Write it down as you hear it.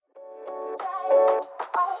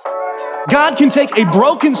God can take a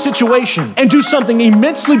broken situation and do something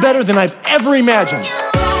immensely better than I've ever imagined.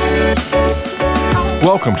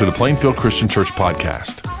 Welcome to the Plainfield Christian Church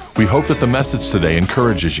podcast. We hope that the message today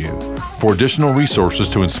encourages you. For additional resources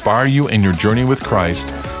to inspire you in your journey with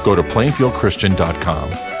Christ, go to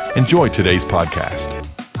plainfieldchristian.com. Enjoy today's podcast.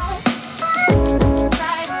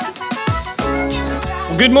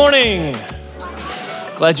 Well, good morning.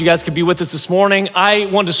 Glad you guys could be with us this morning. I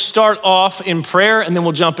want to start off in prayer and then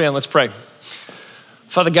we'll jump in. Let's pray.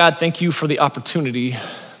 Father God, thank you for the opportunity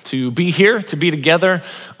to be here, to be together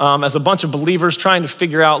as a bunch of believers trying to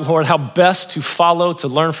figure out, Lord, how best to follow, to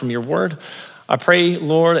learn from your word. I pray,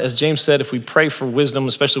 Lord, as James said, if we pray for wisdom,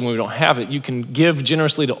 especially when we don't have it, you can give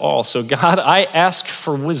generously to all. So God, I ask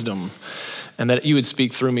for wisdom and that you would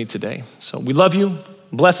speak through me today. So we love you.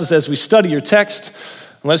 Bless us as we study your text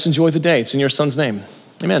and let us enjoy the day. It's in your son's name.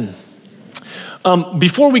 Amen.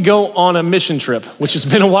 Before we go on a mission trip, which has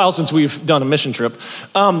been a while since we've done a mission trip,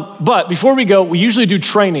 but before we go, we usually do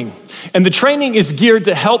training. And the training is geared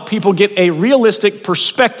to help people get a realistic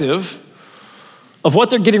perspective of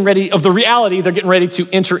what they're getting ready, of the reality they're getting ready to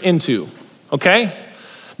enter into, okay?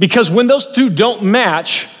 Because when those two don't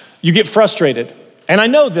match, you get frustrated. And I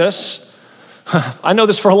know this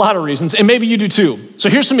for a lot of reasons, and maybe you do too.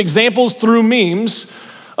 So here's some examples through memes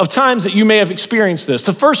of times that you may have experienced this.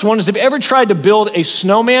 The first one is, have you ever tried to build a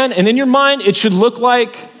snowman and in your mind it should look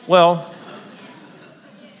like, well,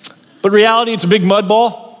 but reality it's a big mud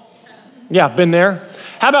ball? Yeah, been there.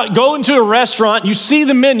 How about go into a restaurant, you see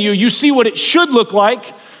the menu, you see what it should look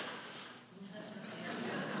like.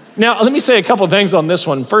 Now, let me say a couple things on this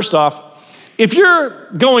one. First off, if you're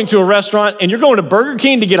going to a restaurant and you're going to Burger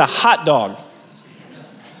King to get a hot dog,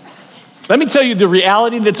 let me tell you the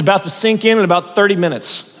reality that's about to sink in about 30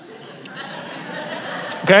 minutes.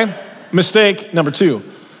 Okay? Mistake number 2.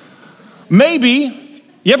 Maybe,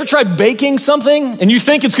 you ever tried baking something and you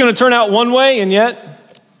think it's gonna turn out one way and yet?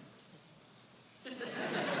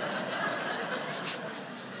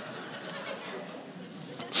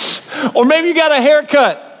 Or maybe you got a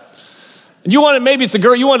haircut and you want it, maybe it's a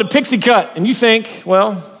girl, you want a pixie cut and you think,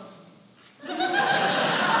 well,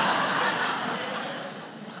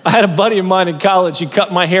 I had a buddy of mine in college, he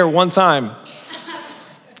cut my hair one time.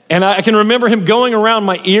 And I can remember him going around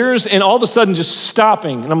my ears and all of a sudden just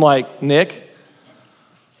stopping. And I'm like, Nick,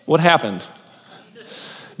 what happened?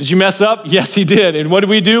 Did you mess up? Yes, he did. And what did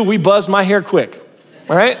we do? We buzzed my hair quick,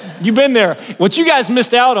 all right? You've been there. What you guys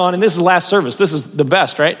missed out on, and this is last service, this is the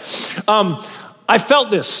best, right? I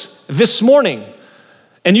felt this morning.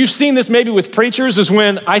 And you've seen this maybe with preachers, is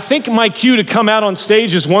when I think my cue to come out on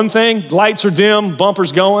stage is one thing, lights are dim,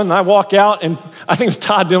 bumpers going, and I walk out, and I think it was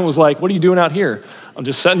Todd Dillon was like, what are you doing out here? I'm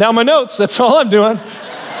just setting down my notes, that's all I'm doing.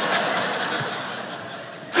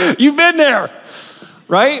 You've been there,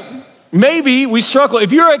 right? Maybe we struggle.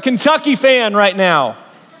 If you're a Kentucky fan right now,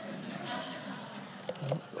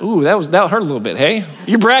 ooh, that hurt a little bit, hey?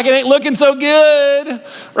 Your bracket ain't looking so good,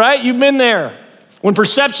 right? You've been there. When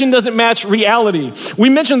perception doesn't match reality. We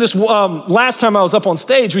mentioned this last time I was up on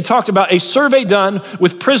stage. We talked about a survey done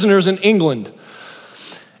with prisoners in England.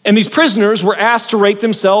 And these prisoners were asked to rate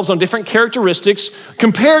themselves on different characteristics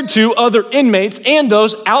compared to other inmates and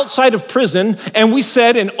those outside of prison. And we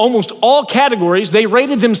said in almost all categories, they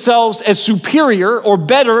rated themselves as superior or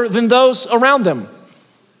better than those around them.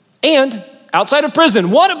 And outside of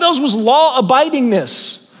prison, one of those was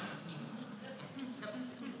law-abidingness.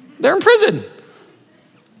 They're in prison.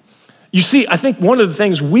 You see, I think one of the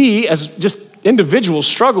things we as just individuals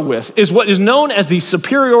struggle with is what is known as the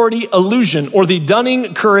superiority illusion or the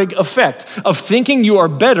Dunning-Kruger effect of thinking you are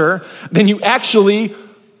better than you actually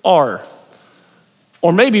are.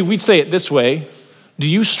 Or maybe we'd say it this way, do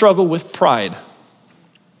you struggle with pride?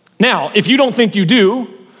 Now, if you don't think you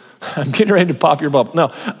do, I'm getting ready to pop your bubble.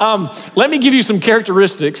 No, let me give you some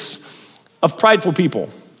characteristics of prideful people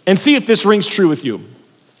and see if this rings true with you.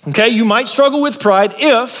 Okay, you might struggle with pride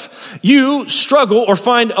if you struggle or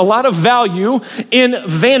find a lot of value in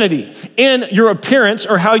vanity, in your appearance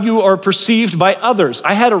or how you are perceived by others.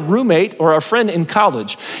 I had a roommate or a friend in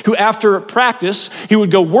college who after practice, he would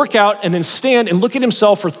go work out and then stand and look at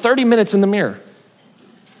himself for 30 minutes in the mirror.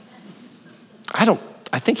 I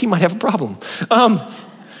think he might have a problem.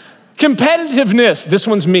 Competitiveness, this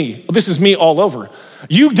one's me. This is me all over.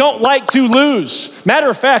 You don't like to lose. Matter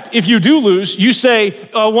of fact, if you do lose, you say,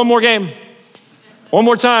 one more game, one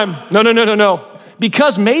more time. No.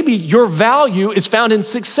 Because maybe your value is found in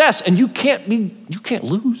success and you can't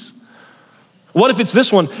lose. What if it's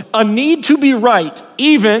this one? A need to be right,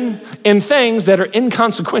 even in things that are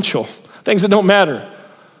inconsequential, things that don't matter.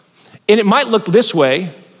 And it might look this way.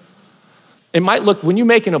 It might look, when you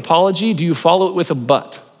make an apology, do you follow it with a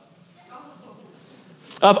but?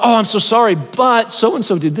 Of, oh, I'm so sorry, but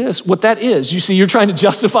so-and-so did this. What that is, you see, you're trying to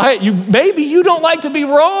justify it. Maybe you don't like to be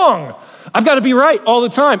wrong. I've got to be right all the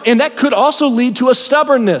time. And that could also lead to a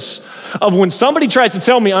stubbornness of when somebody tries to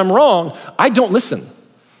tell me I'm wrong, I don't listen.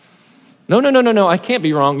 No, I can't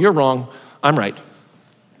be wrong. You're wrong. I'm right.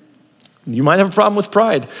 You might have a problem with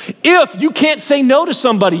pride. If you can't say no to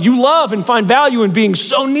somebody you love and find value in being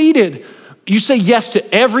so needed, you say yes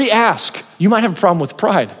to every ask, you might have a problem with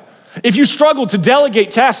pride. If you struggle to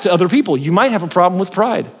delegate tasks to other people, you might have a problem with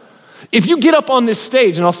pride. If you get up on this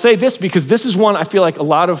stage, and I'll say this because this is one I feel like a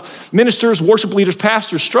lot of ministers, worship leaders,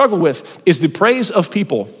 pastors struggle with, is the praise of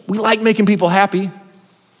people. We like making people happy.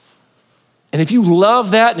 And if you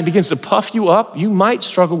love that and it begins to puff you up, you might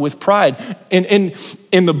struggle with pride. In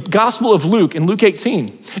the Gospel of Luke, in Luke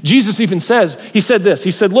 18, Jesus even says, he said this,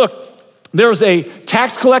 he said, look, there was a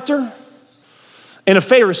tax collector and a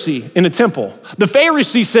Pharisee in a temple. The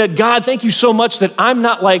Pharisee said, God, thank you so much that I'm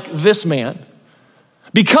not like this man.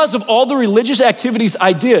 Because of all the religious activities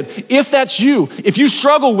I did, if that's you, if you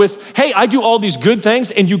struggle with, hey, I do all these good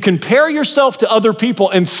things, and you compare yourself to other people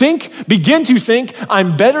and begin to think,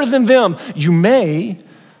 I'm better than them, you may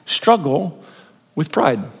struggle with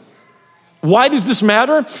pride. Why does this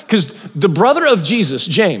matter? Because the brother of Jesus,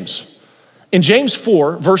 James, in James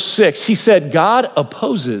 4, verse 6, he said, God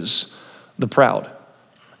opposes the proud.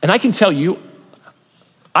 And I can tell you,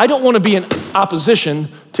 I don't want to be in opposition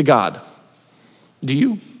to God. Do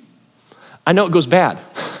you? I know it goes bad.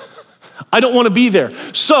 I don't want to be there.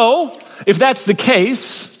 So, if that's the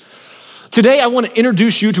case, today I want to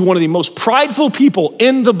introduce you to one of the most prideful people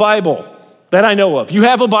in the Bible that I know of. You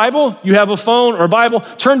have a Bible? You have a phone or a Bible?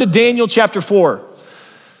 Turn to Daniel chapter 4.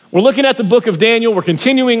 We're looking at the book of Daniel. We're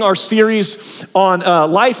continuing our series on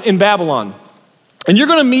life in Babylon. And you're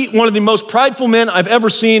going to meet one of the most prideful men I've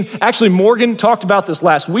ever seen. Actually, Morgan talked about this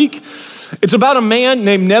last week. It's about a man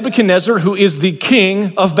named Nebuchadnezzar who is the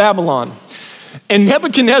king of Babylon. And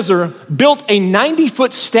Nebuchadnezzar built a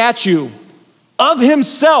 90-foot statue of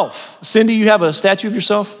himself. Cindy, you have a statue of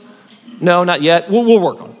yourself? No, not yet. We'll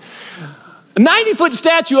work on it. A 90-foot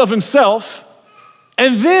statue of himself,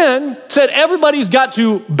 and then said everybody's got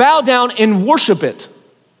to bow down and worship it.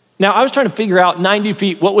 Now, I was trying to figure out 90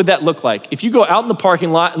 feet, what would that look like? If you go out in the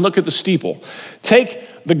parking lot and look at the steeple,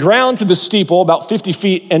 take the ground to the steeple about 50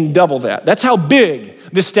 feet and double that. That's how big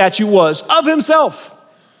this statue was of himself.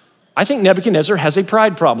 I think Nebuchadnezzar has a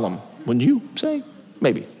pride problem. Wouldn't you say?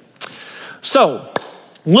 Maybe. So,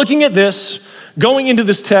 looking at this, going into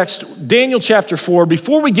this text, Daniel chapter 4,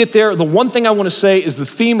 before we get there, the one thing I want to say is the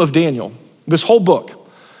theme of Daniel, this whole book,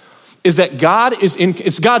 is that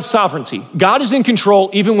it's God's sovereignty. God is in control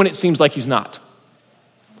even when it seems like he's not.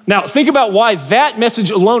 Now, think about why that message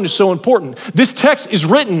alone is so important. This text is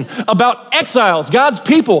written about exiles, God's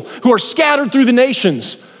people who are scattered through the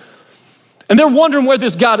nations. And they're wondering where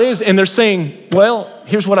this God is, and they're saying, well,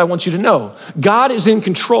 here's what I want you to know. God is in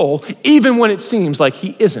control even when it seems like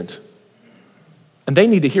he isn't. And they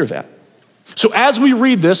need to hear that. So as we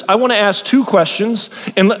read this, I want to ask two questions,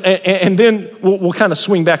 and then we'll kind of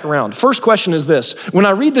swing back around. First question is this. When I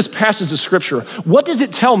read this passage of scripture, what does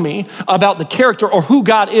it tell me about the character or who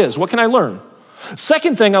God is? What can I learn?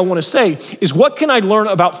 Second thing I want to say is, what can I learn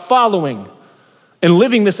about following and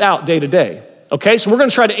living this out day to day? Okay, so we're going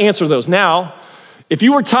to try to answer those. Now, if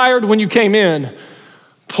you were tired when you came in,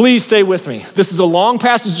 please stay with me. This is a long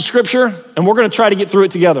passage of scripture, and we're going to try to get through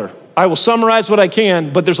it together. I will summarize what I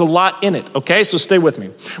can, but there's a lot in it, okay? So stay with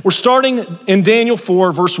me. We're starting in Daniel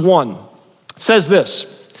 4, verse 1. It says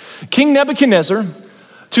this, King Nebuchadnezzar,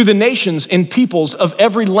 to the nations and peoples of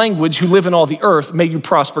every language who live in all the earth, may you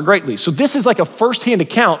prosper greatly. So this is like a firsthand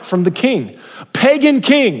account from the king. Pagan,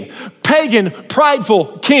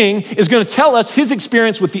 prideful king is going to tell us his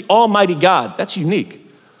experience with the Almighty God. That's unique.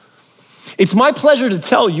 It's my pleasure to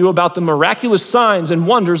tell you about the miraculous signs and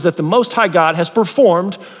wonders that the Most High God has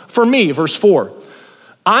performed for me. Verse 4.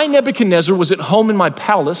 I, Nebuchadnezzar, was at home in my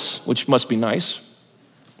palace, which must be nice.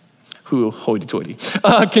 Hoity-toity.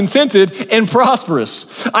 Contented and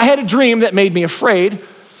prosperous. I had a dream that made me afraid.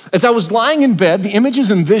 As I was lying in bed, the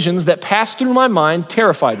images and visions that passed through my mind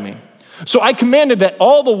terrified me. So I commanded that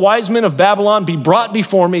all the wise men of Babylon be brought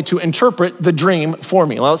before me to interpret the dream for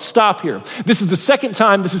me. Now let's stop here. This is the second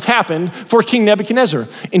time this has happened for King Nebuchadnezzar.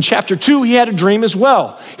 In chapter 2, he had a dream as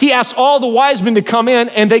well. He asked all the wise men to come in,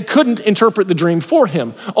 and they couldn't interpret the dream for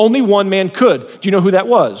him. Only one man could. Do you know who that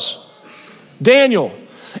was? Daniel.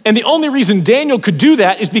 And the only reason Daniel could do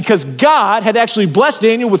that is because God had actually blessed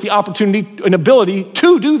Daniel with the opportunity and ability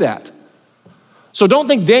to do that. So don't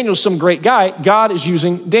think Daniel's some great guy. God is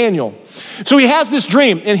using Daniel. So he has this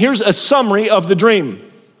dream, and here's a summary of the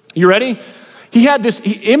dream. You ready? He had this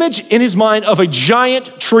image in his mind of a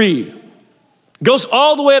giant tree. Goes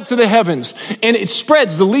all the way up to the heavens, and it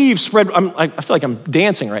spreads, the leaves spread. I feel like I'm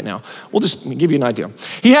dancing right now. We'll just give you an idea.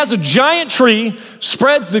 He has a giant tree,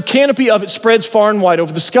 the canopy of it spreads far and wide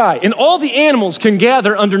over the sky, and all the animals can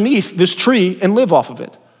gather underneath this tree and live off of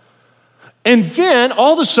it. And then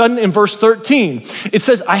all of a sudden in verse 13, it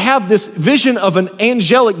says, I have this vision of an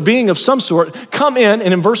angelic being of some sort come in.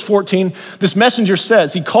 And in verse 14, this messenger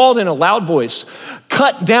says, he called in a loud voice,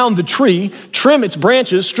 cut down the tree, trim its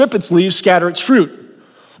branches, strip its leaves, scatter its fruit.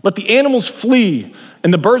 Let the animals flee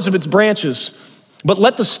and the birds of its branches, but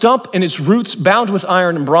let the stump and its roots bound with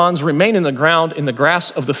iron and bronze remain in the ground in the grass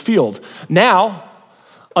of the field. Now,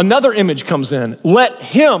 another image comes in. Let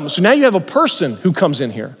him, so now you have a person who comes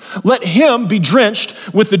in here. Let him be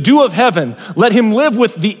drenched with the dew of heaven. Let him live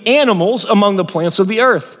with the animals among the plants of the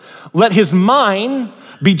earth. Let his mind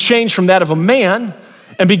be changed from that of a man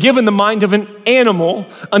and be given the mind of an animal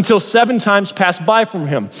until 7 times pass by from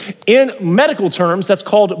him. In medical terms, that's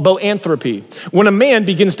called boanthropy, when a man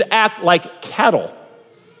begins to act like cattle.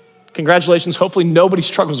 Congratulations, hopefully nobody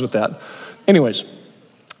struggles with that. Anyways.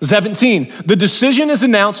 17, the decision is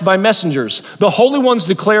announced by messengers. The holy ones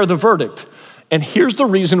declare the verdict. And here's the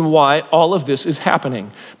reason why all of this is happening.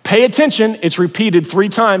 Pay attention, it's repeated 3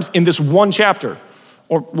 times in this one chapter,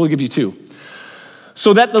 or we'll give you 2.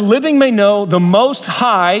 So that the living may know the Most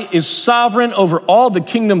High is sovereign over all the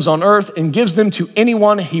kingdoms on earth and gives them to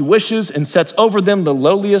anyone he wishes and sets over them the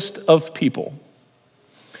lowliest of people.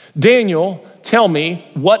 Daniel, tell me,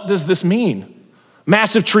 what does this mean?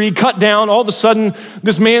 Massive tree cut down, all of a sudden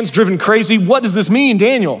this man's driven crazy. What does this mean,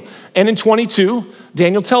 Daniel? And in 22,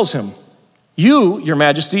 Daniel tells him, you, your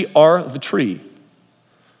majesty, are the tree.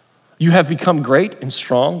 You have become great and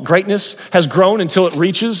strong. Greatness has grown until it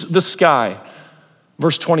reaches the sky.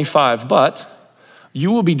 Verse 25, but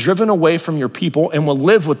you will be driven away from your people and will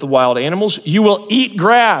live with the wild animals. You will eat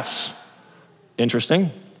grass.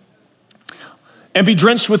 Interesting. And be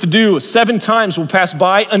drenched with dew. 7 times will pass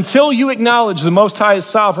by until you acknowledge the Most High is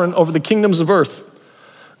sovereign over the kingdoms of earth.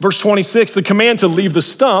 Verse 26, the command to leave the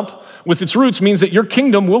stump with its roots means that your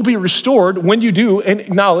kingdom will be restored when you do and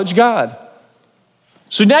acknowledge God.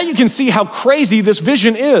 So now you can see how crazy this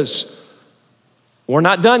vision is. We're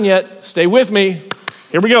not done yet. Stay with me.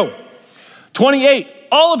 Here we go. 28,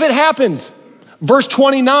 all of it happened. Verse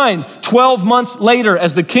 29, 12 months later,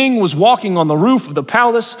 as the king was walking on the roof of the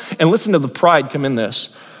palace, and listen to the pride come in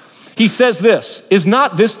this. He says this, is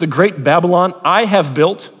not this the great Babylon I have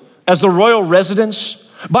built as the royal residence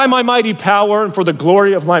by my mighty power and for the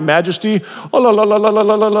glory of my majesty? Oh, la, la, la, la,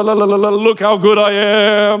 la, la, la, la, la, look how good I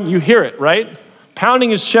am. You hear it, right? Pounding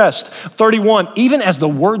his chest. 31, even as the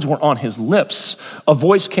words were on his lips, a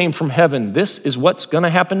voice came from heaven. This is what's gonna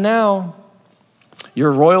happen now.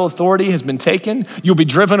 Your royal authority has been taken. You'll be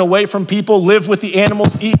driven away from people, live with the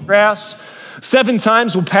animals, eat grass. 7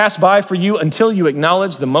 times will pass by for you until you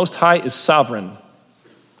acknowledge the Most High is sovereign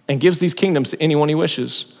and gives these kingdoms to anyone he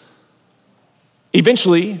wishes.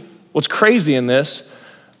 Eventually, what's crazy in this,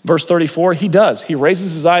 verse 34, he does. He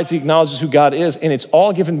raises his eyes, he acknowledges who God is, and it's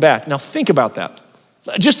all given back. Now think about that.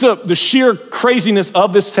 Just the sheer craziness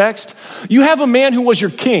of this text. You have a man who was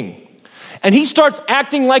your king, and he starts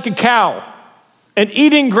acting like a cow and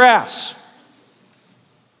eating grass.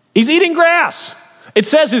 He's eating grass. It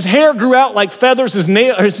says his hair grew out like feathers, his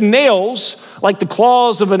nails like the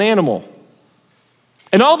claws of an animal.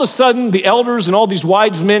 And all of a sudden, the elders and all these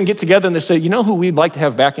wise men get together and they say, you know who we'd like to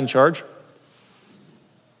have back in charge?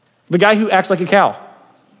 The guy who acts like a cow.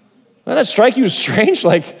 Doesn't that strike you as strange?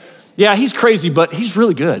 Like, yeah, he's crazy, but he's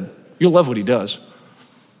really good. You'll love what he does.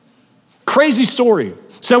 Crazy story.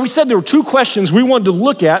 So we said there were 2 questions we wanted to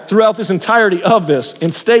look at throughout this entirety of this,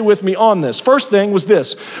 and stay with me on this. First thing was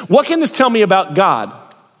this: what can this tell me about God?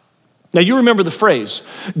 Now you remember the phrase,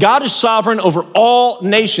 God is sovereign over all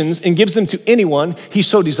nations and gives them to anyone he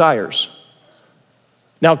so desires.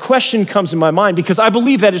 Now a question comes in my mind because I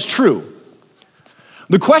believe that is true.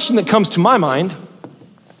 The question that comes to my mind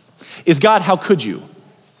is, God, how could you?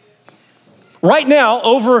 Right now,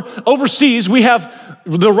 overseas, we have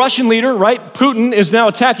the Russian leader, right? Putin is now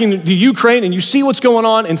attacking the Ukraine, and you see what's going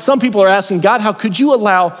on, and some people are asking, God, how could you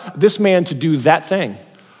allow this man to do that thing?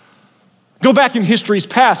 Go back in history's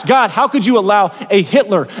past. God, how could you allow a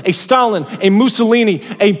Hitler, a Stalin, a Mussolini,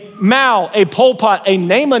 a Mao, a Pol Pot,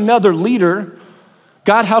 name another leader?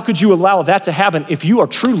 God, how could you allow that to happen if you are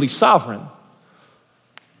truly sovereign?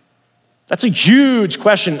 That's a huge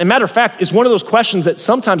question. And matter of fact, it's one of those questions that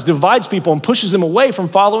sometimes divides people and pushes them away from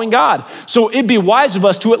following God. So it'd be wise of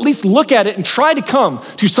us to at least look at it and try to come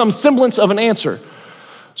to some semblance of an answer.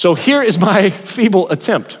 So here is my feeble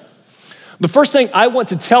attempt. The first thing I want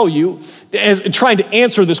to tell you as trying to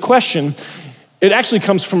answer this question, it actually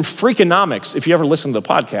comes from Freakonomics, if you ever listen to the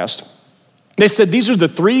podcast. They said these are the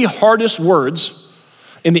 3 hardest words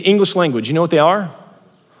in the English language. You know what they are?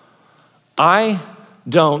 I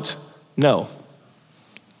don't know.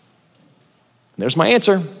 There's my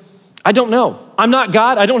answer. I don't know. I'm not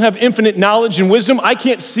God. I don't have infinite knowledge and wisdom. I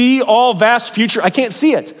can't see all vast future. I can't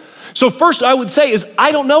see it. So first I would say is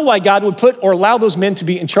I don't know why God would put or allow those men to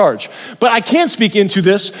be in charge. But I can speak into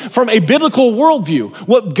this from a biblical worldview,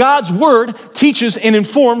 what God's word teaches and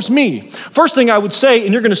informs me. First thing I would say,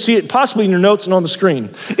 and you're going to see it possibly in your notes and on the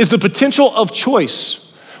screen, is the potential of choice.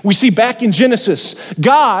 We see back in Genesis,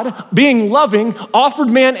 God, being loving, offered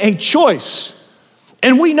man a choice.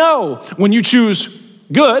 And we know when you choose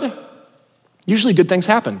good, usually good things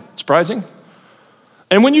happen. Surprising?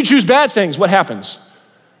 And when you choose bad things, what happens?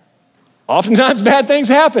 Oftentimes bad things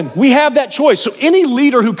happen. We have that choice. So any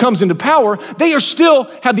leader who comes into power, they are still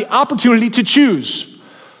have the opportunity to choose.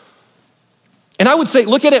 And I would say,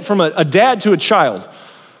 look at it from a dad to a child,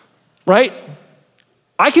 right?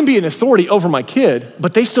 I can be an authority over my kid,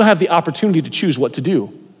 but they still have the opportunity to choose what to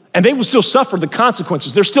do. And they will still suffer the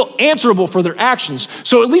consequences. They're still answerable for their actions.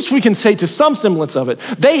 So at least we can say to some semblance of it,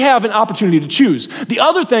 they have an opportunity to choose. The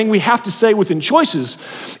other thing we have to say within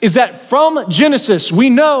choices is that from Genesis,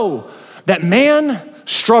 we know that man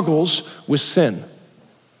struggles with sin.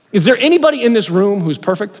 Is there anybody in this room who's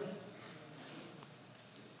perfect?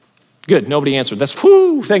 Good, nobody answered. That's,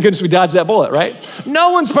 thank goodness we dodged that bullet, right?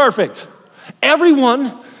 No one's perfect.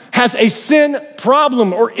 Everyone has a sin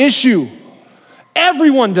problem or issue.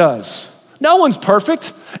 Everyone does. No one's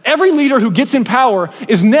perfect. Every leader who gets in power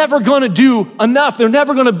is never gonna do enough. They're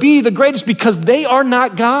never gonna be the greatest because they are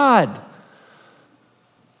not God.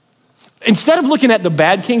 Instead of looking at the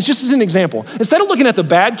bad kings, just as an example, instead of looking at the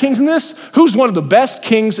bad kings in this, who's one of the best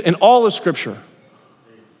kings in all of Scripture?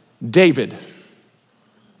 David.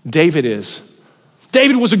 David is.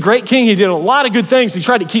 David was a great king. He did a lot of good things. He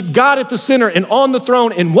tried to keep God at the center and on the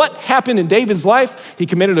throne. And what happened in David's life? He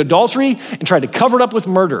committed adultery and tried to cover it up with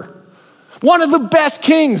murder. One of the best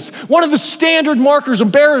kings, one of the standard markers and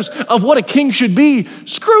bearers of what a king should be,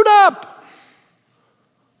 screwed up.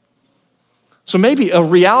 So maybe a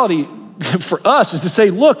reality for us is to say,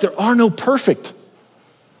 look, there are no perfect.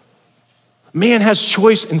 Man has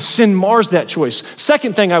choice and sin mars that choice.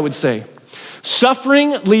 Second thing I would say,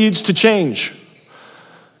 suffering leads to change.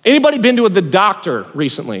 Anybody been to the doctor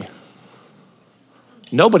recently?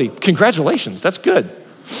 Nobody. Congratulations, that's good.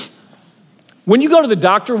 When you go to the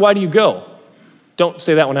doctor, why do you go? Don't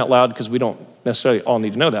say that one out loud because we don't necessarily all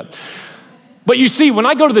need to know that. But you see, when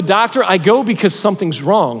I go to the doctor, I go because something's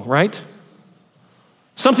wrong, right?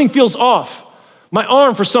 Something feels off. My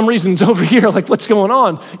arm, for some reason, is over here, like what's going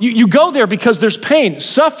on? You go there because there's pain.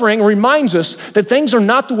 Suffering reminds us that things are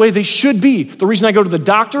not the way they should be. The reason I go to the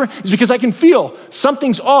doctor is because I can feel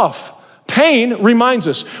something's off. Pain reminds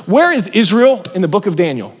us. Where is Israel in the book of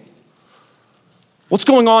Daniel? What's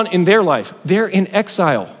going on in their life? They're in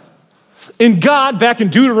exile. And God, back in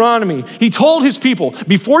Deuteronomy, he told his people,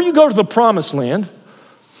 before you go to the promised land,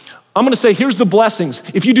 I'm gonna say, here's the blessings.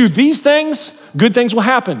 If you do these things, good things will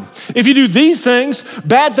happen. If you do these things,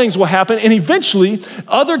 bad things will happen. And eventually,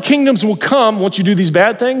 other kingdoms will come once you do these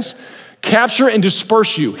bad things, capture and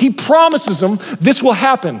disperse you. He promises them this will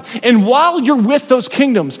happen. And while you're with those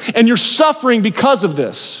kingdoms and you're suffering because of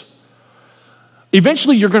this,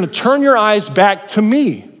 eventually you're gonna turn your eyes back to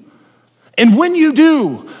me. And when you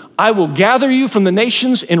do, I will gather you from the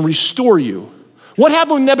nations and restore you. What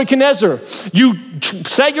happened with Nebuchadnezzar? You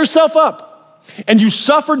set yourself up and you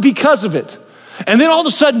suffered because of it. And then all of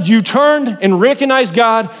a sudden you turned and recognized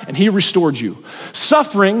God and he restored you.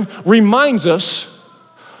 Suffering reminds us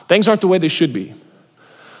things aren't the way they should be.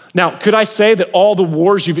 Now, could I say that all the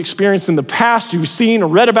wars you've experienced in the past, you've seen or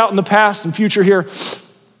read about in the past and future here,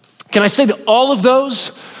 can I say that all of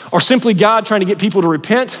those are simply God trying to get people to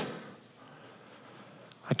repent?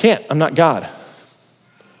 I can't, I'm not God.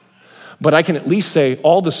 But I can at least say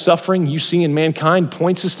all the suffering you see in mankind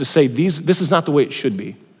points us to say this is not the way it should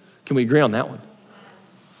be. Can we agree on that one?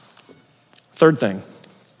 Third thing.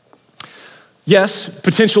 Yes,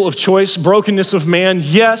 potential of choice, brokenness of man.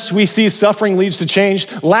 Yes, we see suffering leads to change.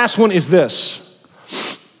 Last one is this.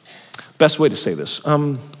 Best way to say this.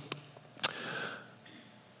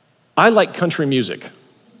 I like country music.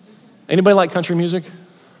 Anybody like country music?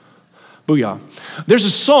 Booyah. There's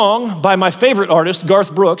a song by my favorite artist,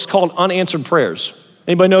 Garth Brooks, called Unanswered Prayers.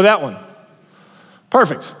 Anybody know that one?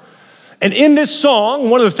 Perfect. And in this song,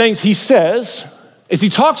 one of the things he says is he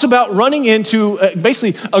talks about running into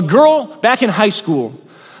basically a girl back in high school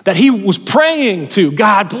that he was praying to,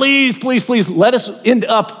 God, please, please, please let us end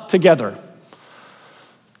up together.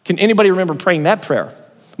 Can anybody remember praying that prayer?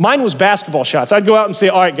 Mine was basketball shots. I'd go out and say,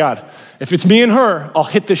 all right, God, if it's me and her, I'll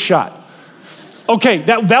hit this shot. Okay,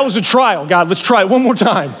 that was a trial. God, let's try it one more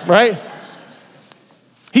time, right?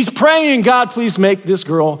 He's praying, God, please make this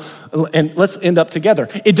girl and let's end up together.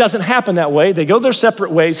 It doesn't happen that way. They go their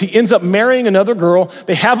separate ways. He ends up marrying another girl.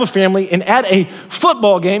 They have a family, and at a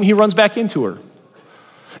football game, he runs back into her.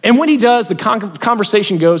 And when he does, the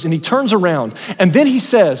conversation goes, and he turns around, and then he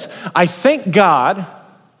says, I thank God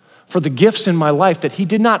for the gifts in my life that he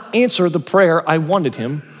did not answer the prayer I wanted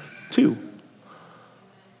him to.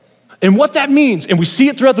 And what that means, and we see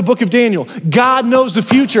it throughout the book of Daniel, God knows the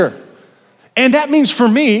future. And that means for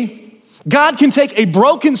me, God can take a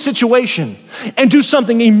broken situation and do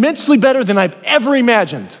something immensely better than I've ever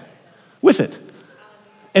imagined with it.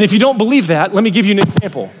 And if you don't believe that, let me give you an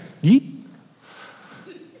example. Yeet.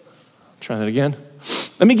 Try that again.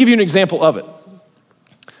 Let me give you an example of it.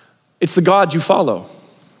 It's the God you follow.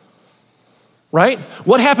 Right?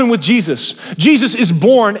 What happened with Jesus? Jesus is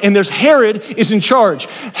born and there's Herod is in charge.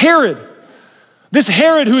 This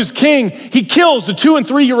Herod who is king, he kills the 2- and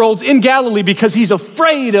 3-year-olds in Galilee because he's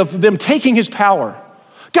afraid of them taking his power.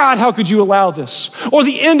 God, how could you allow this? Or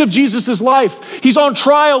the end of Jesus' life. He's on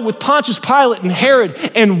trial with Pontius Pilate and Herod,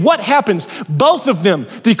 and what happens? Both of them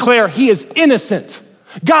declare he is innocent.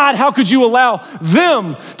 God, how could you allow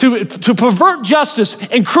them to pervert justice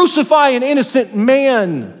and crucify an innocent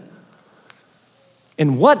man?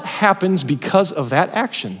 And what happens because of that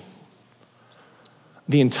action?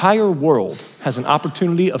 The entire world has an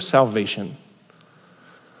opportunity of salvation.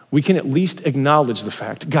 We can at least acknowledge the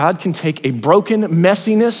fact God can take a broken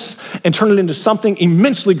messiness and turn it into something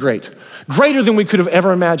immensely great, greater than we could have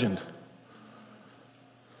ever imagined.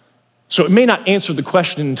 So it may not answer the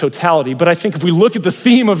question in totality, but I think if we look at the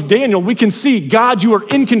theme of Daniel, we can see, God, you are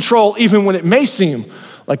in control even when it may seem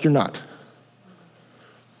like you're not.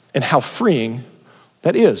 And how freeing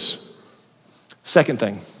that is. Second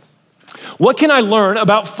thing, what can I learn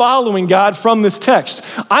about following God from this text?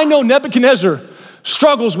 I know Nebuchadnezzar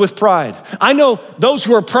struggles with pride. I know those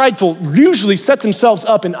who are prideful usually set themselves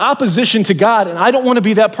up in opposition to God, and I don't want to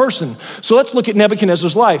be that person. So let's look at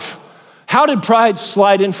Nebuchadnezzar's life. How did pride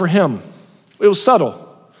slide in for him? It was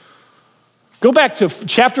subtle. Go back to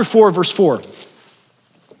chapter 4, verse 4.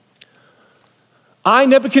 I,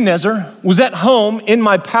 Nebuchadnezzar, was at home in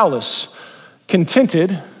my palace,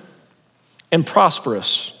 contented and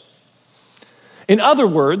prosperous. In other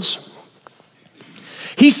words,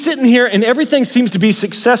 he's sitting here and everything seems to be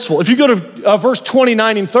successful. If you go to verse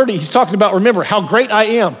 29 and 30, he's talking about, remember, how great I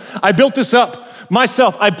am. I built this up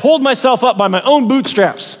myself. I pulled myself up by my own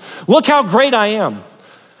bootstraps. Look how great I am.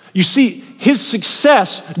 You see, his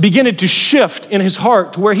success began to shift in his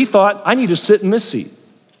heart to where he thought, I need to sit in this seat.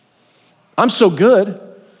 I'm so good.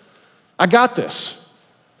 I got this.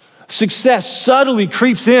 Success subtly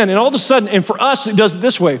creeps in, and all of a sudden, and for us, it does it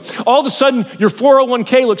this way. All of a sudden, your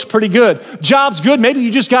 401k looks pretty good. Job's good, maybe you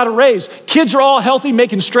just got a raise. Kids are all healthy,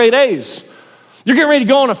 making straight A's. You're getting ready to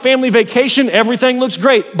go on a family vacation, everything looks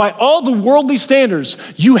great. By all the worldly standards,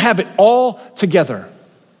 you have it all together.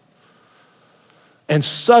 And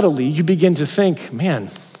subtly, you begin to think, man,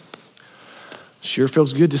 sure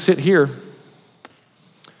feels good to sit here.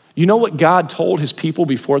 You know what God told his people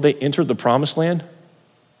before they entered the promised land?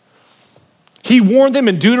 He warned them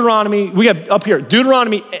in Deuteronomy, we have up here,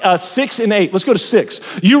 Deuteronomy 6 and 8. Let's go to 6.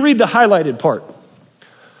 You read the highlighted part.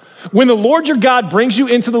 When the Lord your God brings you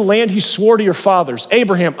into the land he swore to your fathers,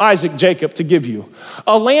 Abraham, Isaac, Jacob, to give you,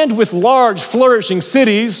 a land with large, flourishing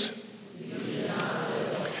cities,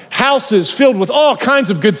 houses filled with all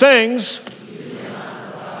kinds of good things,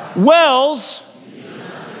 wells,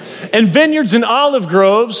 and vineyards and olive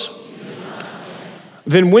groves,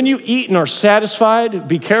 then when you eat and are satisfied,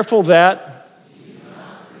 be careful that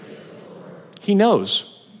he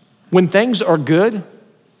knows. When things are good,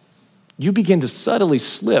 you begin to subtly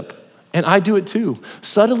slip, and I do it too,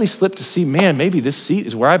 subtly slip to see, man, maybe this seat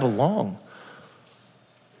is where I belong.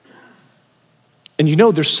 And you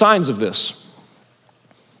know, there's signs of this.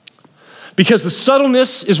 Because the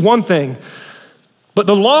subtleness is one thing, but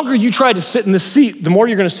the longer you try to sit in this seat, the more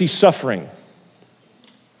you're gonna see suffering.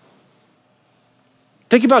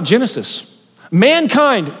 Think about Genesis.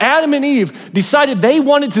 Mankind, Adam and Eve, decided they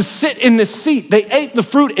wanted to sit in this seat. They ate the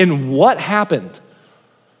fruit, and what happened?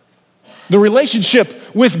 The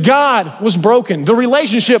relationship with God was broken. The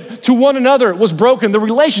relationship to one another was broken. The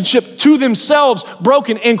relationship to themselves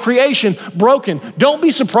broken, and creation broken. Don't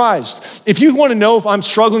be surprised. If you want to know if I'm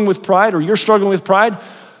struggling with pride or you're struggling with pride,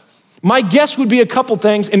 my guess would be a couple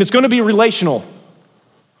things, and it's going to be relational.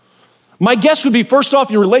 My guess would be, first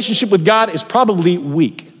off, your relationship with God is probably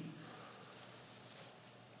weak.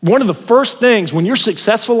 One of the first things when you're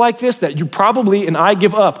successful like this that you probably, and I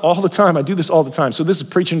give up all the time, I do this all the time, so this is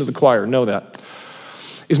preaching to the choir, know that,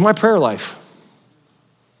 is my prayer life.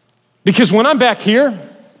 Because when I'm back here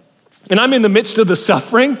and I'm in the midst of the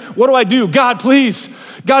suffering, what do? God, please.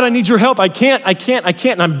 God, I need your help. I can't,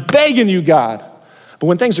 and I'm begging you, God. But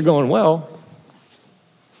when things are going well,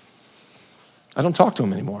 I don't talk to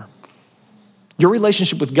him anymore. Your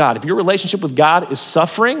relationship with God, if your relationship with God is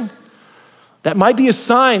suffering, that might be a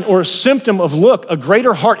sign or a symptom of, look, a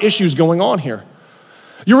greater heart issue is going on here.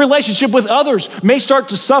 Your relationship with others may start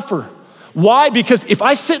to suffer. Why? Because if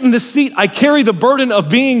I sit in this seat, I carry the burden of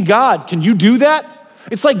being God. Can you do that?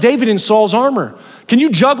 It's like David in Saul's armor. Can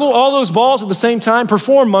you juggle all those balls at the same time?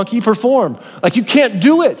 Perform, monkey, perform. Like you can't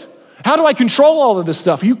do it. How do I control all of this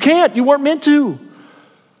stuff? You can't. You weren't meant to.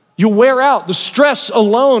 You'll wear out. The stress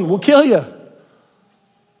alone will kill you.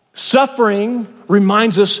 Suffering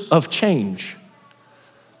reminds us of change.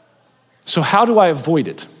 So how do I avoid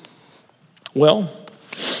it? Well,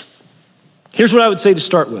 here's what I would say to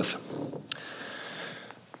start with.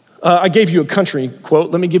 I gave you a country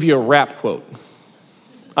quote. Let me give you a rap quote.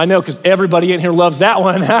 I know, because everybody in here loves that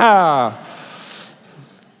one.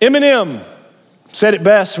 Eminem said it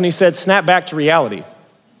best when he said, snap back to reality.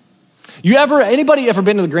 Anybody ever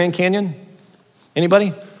been to the Grand Canyon?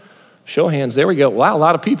 Anybody? Show of hands, there we go. Wow, a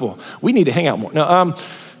lot of people. We need to hang out more. Now,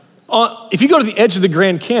 if you go to the edge of the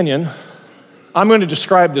Grand Canyon, I'm going to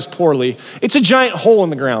describe this poorly. It's a giant hole in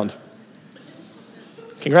the ground.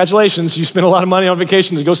 Congratulations, you spent a lot of money on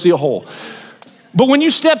vacation to go see a hole. But when you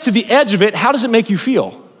step to the edge of it, how does it make you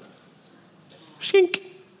feel? Shink.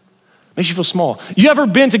 Makes you feel small. You ever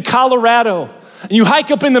been to Colorado and you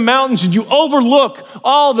hike up in the mountains and you overlook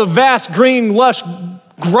all the vast green, lush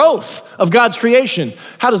growth of God's creation?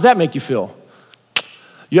 How does that make you feel?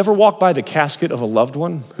 You ever walk by the casket of a loved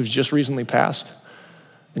one who's just recently passed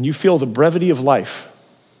and you feel the brevity of life?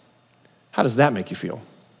 How does that make you feel?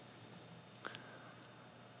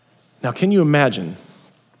 Now, can you imagine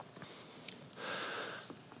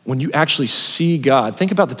when you actually see God?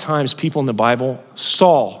 Think about the times people in the Bible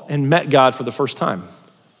saw and met God for the first time.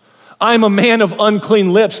 I'm a man of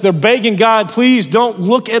unclean lips. They're begging God, please don't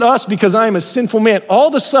look at us because I am a sinful man. All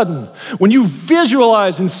of a sudden, when you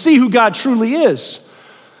visualize and see who God truly is,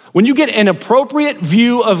 when you get an appropriate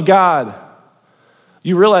view of God,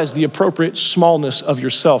 you realize the appropriate smallness of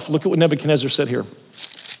yourself. Look at what Nebuchadnezzar said here.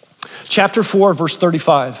 Chapter 4, verse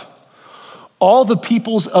 35. All the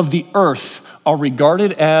peoples of the earth are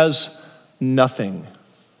regarded as nothing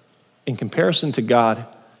in comparison to God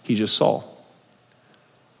he just saw.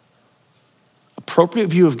 Appropriate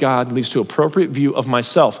view of God leads to appropriate view of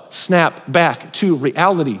myself. Snap back to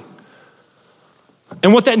reality.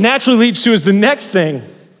 And what that naturally leads to is the next thing.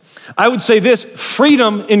 I would say this,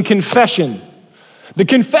 freedom in confession. The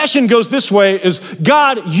confession goes this way is,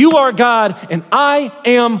 God, you are God and I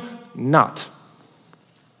am not.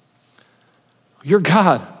 You're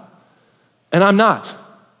God and I'm not.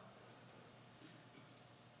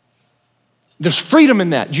 There's freedom in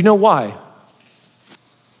that. Do you know why?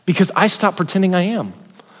 Because I stopped pretending I am.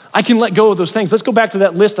 I can let go of those things. Let's go back to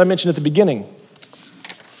that list I mentioned at the beginning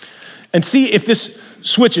and see if this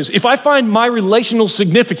switches. If I find my relational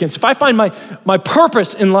significance, if I find my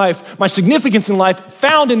purpose in life, my significance in life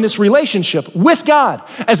found in this relationship with God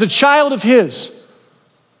as a child of his,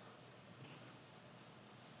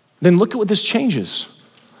 then look at what this changes.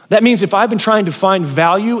 That means if I've been trying to find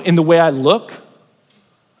value in the way I look,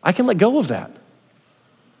 I can let go of that.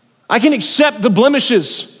 I can accept the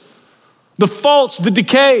blemishes, the faults, the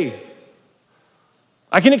decay.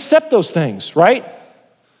 I can accept those things, right?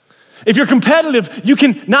 If you're competitive, you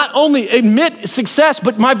can not only admit success,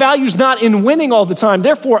 but my value's not in winning all the time.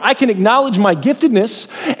 Therefore, I can acknowledge my giftedness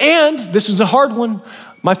and, this is a hard one,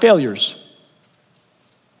 my failures.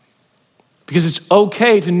 Because it's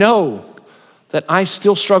okay to know that I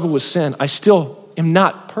still struggle with sin. I still am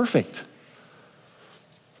not perfect.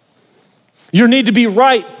 Your need to be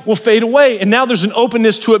right will fade away. And now there's an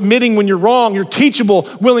openness to admitting when you're wrong. You're teachable,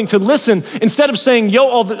 willing to listen. Instead of saying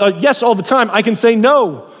yes all the time, I can say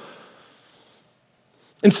no.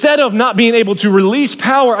 Instead of not being able to release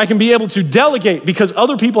power, I can be able to delegate because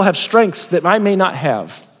other people have strengths that I may not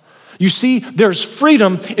have. You see, there's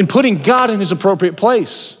freedom in putting God in his appropriate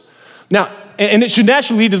place. Now, and it should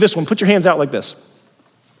naturally lead to this one. Put your hands out like this.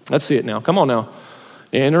 Let's see it now. Come on now.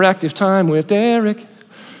 Interactive time with Eric.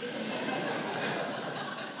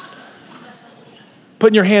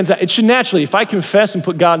 Putting your hands out. It should naturally, if I confess and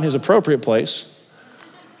put God in his appropriate place,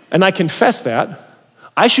 and I confess that,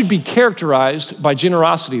 I should be characterized by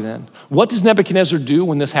generosity then. What does Nebuchadnezzar do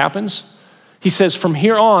when this happens? He says, from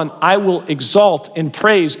here on, I will exalt and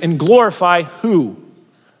praise and glorify who?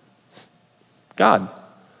 God.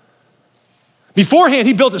 Beforehand,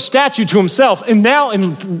 he built a statue to himself, and now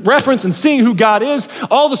in reference and seeing who God is,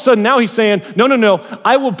 all of a sudden now he's saying, no,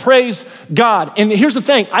 I will praise God. And here's the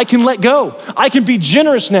thing, I can let go. I can be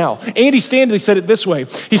generous now. Andy Stanley said it this way.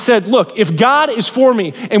 He said, look, if God is for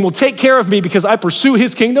me and will take care of me because I pursue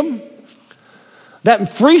his kingdom,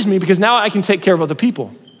 that frees me because now I can take care of other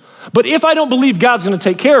people. But if I don't believe God's gonna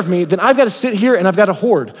take care of me, then I've got to sit here and I've got to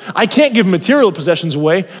hoard. I can't give material possessions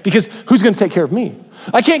away because who's gonna take care of me?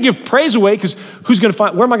 I can't give praise away because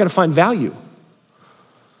where am I gonna find value?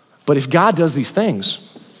 But if God does these things,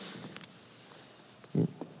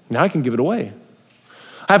 now I can give it away.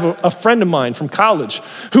 I have a friend of mine from college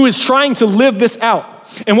who is trying to live this out.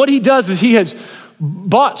 And what he does is he has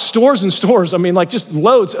bought stores and stores, like just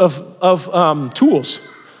loads of tools,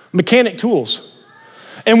 mechanic tools.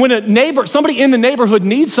 And when somebody in the neighborhood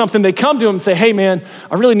needs something, they come to him and say, hey man,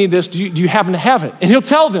 I really need this. Do you happen to have it? And he'll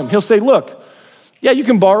tell them, he'll say, look, yeah, you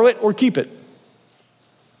can borrow it or keep it.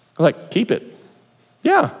 I'm like, keep it?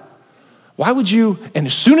 Yeah. Why would you? And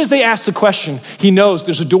as soon as they ask the question, he knows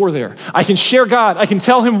there's a door there. I can share God. I can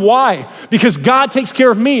tell him why. Because God takes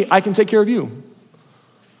care of me, I can take care of you.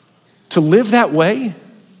 To live that way,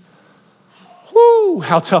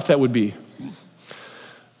 how tough that would be.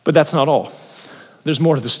 But that's not all. There's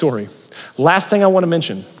more to the story. Last thing I want to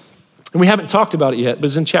mention, and we haven't talked about it yet, but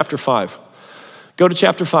it's in chapter 5. Go to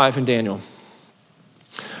chapter 5 in Daniel.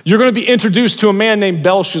 You're going to be introduced to a man named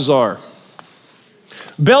Belshazzar.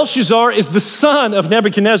 Belshazzar is the son of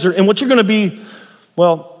Nebuchadnezzar, and what you're going to be,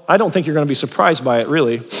 I don't think you're going to be surprised by it,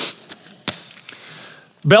 really.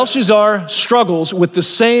 Belshazzar struggles with the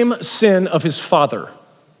same sin of his father.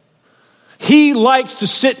 He likes to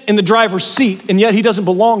sit in the driver's seat, and yet he doesn't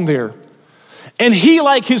belong there. And he,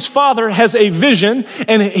 like his father, has a vision,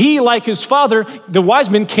 and he, like his father, the wise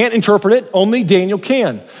men can't interpret it, only Daniel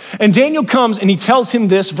can. And Daniel comes and he tells him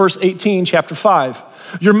this, verse 18, chapter 5.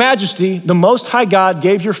 Your majesty, the most high God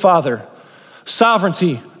gave your father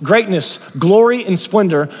sovereignty, greatness, glory, and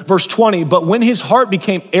splendor. Verse 20, but when his heart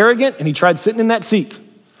became arrogant and he tried sitting in that seat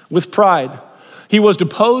with pride, he was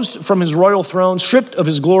deposed from his royal throne, stripped of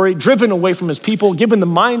his glory, driven away from his people, given the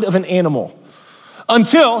mind of an animal.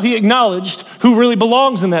 Until he acknowledged who really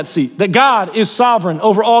belongs in that seat, that God is sovereign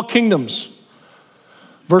over all kingdoms.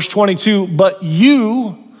 Verse 22, but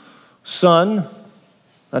you, son,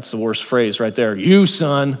 that's the worst phrase right there, you,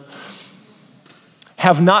 son,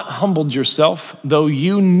 have not humbled yourself, though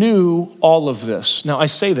you knew all of this. Now I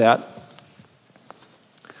say that.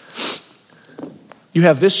 You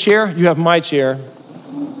have this chair, you have my chair.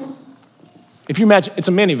 If you imagine, it's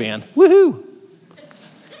a minivan, woohoo.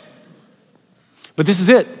 But this is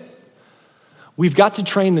it. We've got to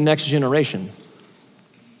train the next generation,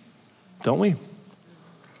 don't we?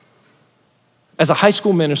 As a high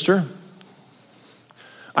school minister,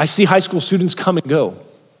 I see high school students come and go.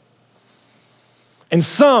 And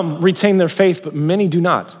some retain their faith, but many do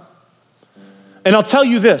not. And I'll tell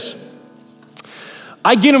you this,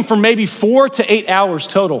 I get them for maybe 4 to 8 hours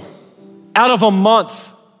total out of a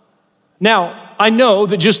month. Now, I know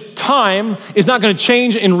that just time is not going to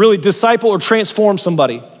change and really disciple or transform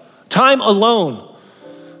somebody. Time alone.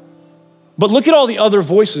 But look at all the other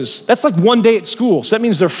voices. That's like one day at school. So that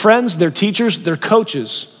means their friends, their teachers, their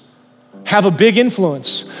coaches have a big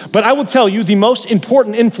influence. But I will tell you the most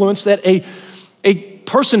important influence that a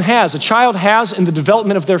person has, a child has in the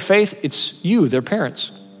development of their faith, it's you, their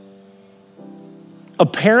parents.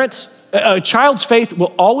 A child's faith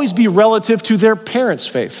will always be relative to their parents'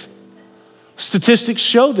 faith. Statistics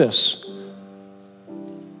show this.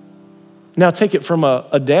 Now take it from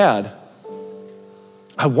a dad.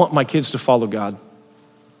 I want my kids to follow God.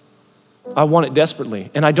 I want it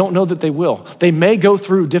desperately, and I don't know that they will. They may go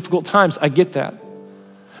through difficult times, I get that.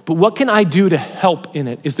 But what can I do to help in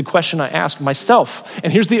it is the question I ask myself.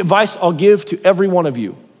 And here's the advice I'll give to every one of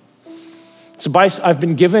you. It's advice I've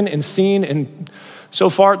been given and seen, and so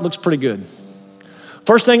far it looks pretty good.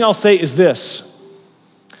 First thing I'll say is this.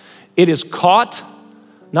 It is caught,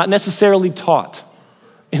 not necessarily taught.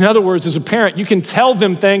 In other words, as a parent, you can tell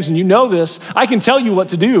them things, and you know this. I can tell you what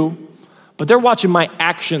to do, but they're watching my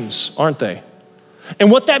actions, aren't they? And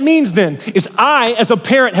what that means then is I, as a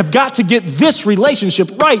parent, have got to get this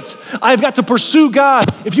relationship right. I've got to pursue God.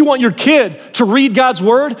 If you want your kid to read God's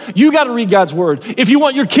word, you got to read God's word. If you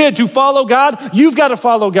want your kid to follow God, you've got to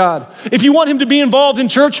follow God. If you want him to be involved in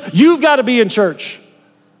church, you've got to be in church.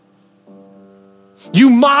 You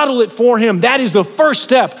model it for him. That is the first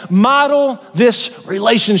step. Model this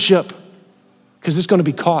relationship because it's going to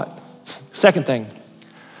be caught. Second thing,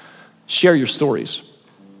 share your stories.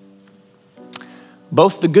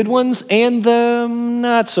 Both the good ones and the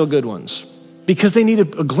not so good ones, because they need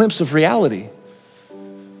a glimpse of reality.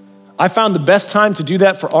 I found the best time to do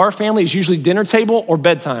that for our family is usually dinner table or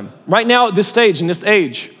bedtime. Right now at this stage, in this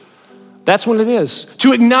age, that's when it is.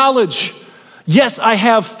 To acknowledge, yes, I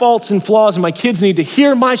have faults and flaws and my kids need to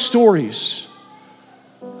hear my stories.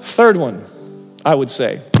 Third one, I would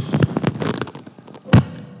say,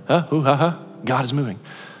 God is moving.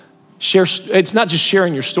 It's not just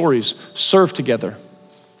sharing your stories, serve together.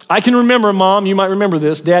 I can remember, Mom, you might remember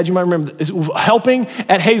this, Dad, you might remember this, helping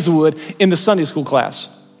at Hazelwood in the Sunday school class.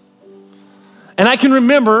 And I can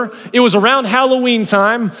remember it was around Halloween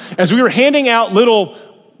time as we were handing out little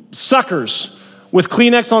suckers with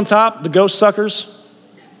Kleenex on top, the ghost suckers.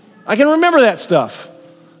 I can remember that stuff.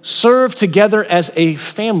 Serve together as a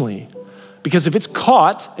family. Because if it's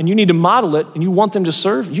caught and you need to model it and you want them to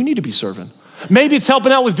serve, you need to be serving. Maybe it's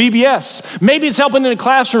helping out with VBS. Maybe it's helping in a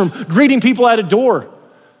classroom, greeting people at a door.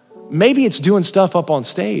 Maybe it's doing stuff up on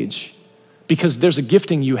stage because there's a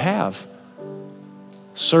gifting you have.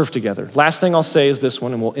 Serve together. Last thing I'll say is this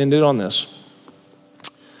one, and we'll end it on this.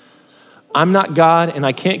 I'm not God, and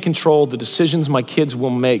I can't control the decisions my kids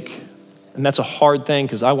will make. And that's a hard thing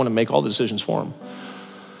because I want to make all the decisions for them.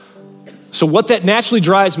 So what that naturally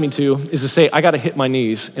drives me to is to say, I got to hit my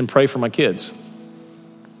knees and pray for my kids.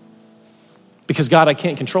 Because God, I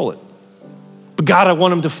can't control it. But God, I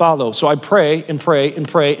want them to follow. So I pray and pray and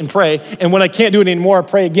pray and pray. And when I can't do it anymore, I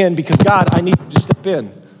pray again because God, I need to step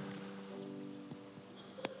in.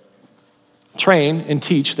 Train and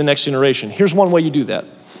teach the next generation. Here's one way you do that.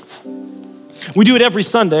 We do it every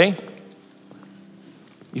Sunday.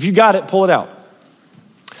 If you got it, pull it out.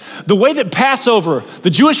 The way that Passover, the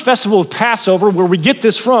Jewish festival of Passover, where we get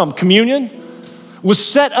this from, communion, was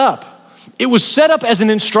set up. It was set up as an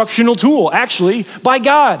instructional tool, actually, by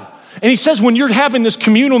God. And he says when you're having this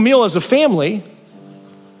communal meal as a family,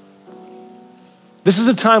 this is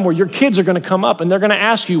a time where your kids are going to come up and they're going to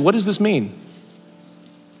ask you, what does this mean?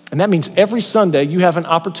 And that means every Sunday you have an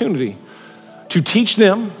opportunity to teach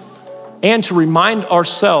them and to remind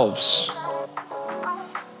ourselves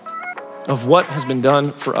of what has been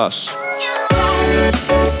done for us.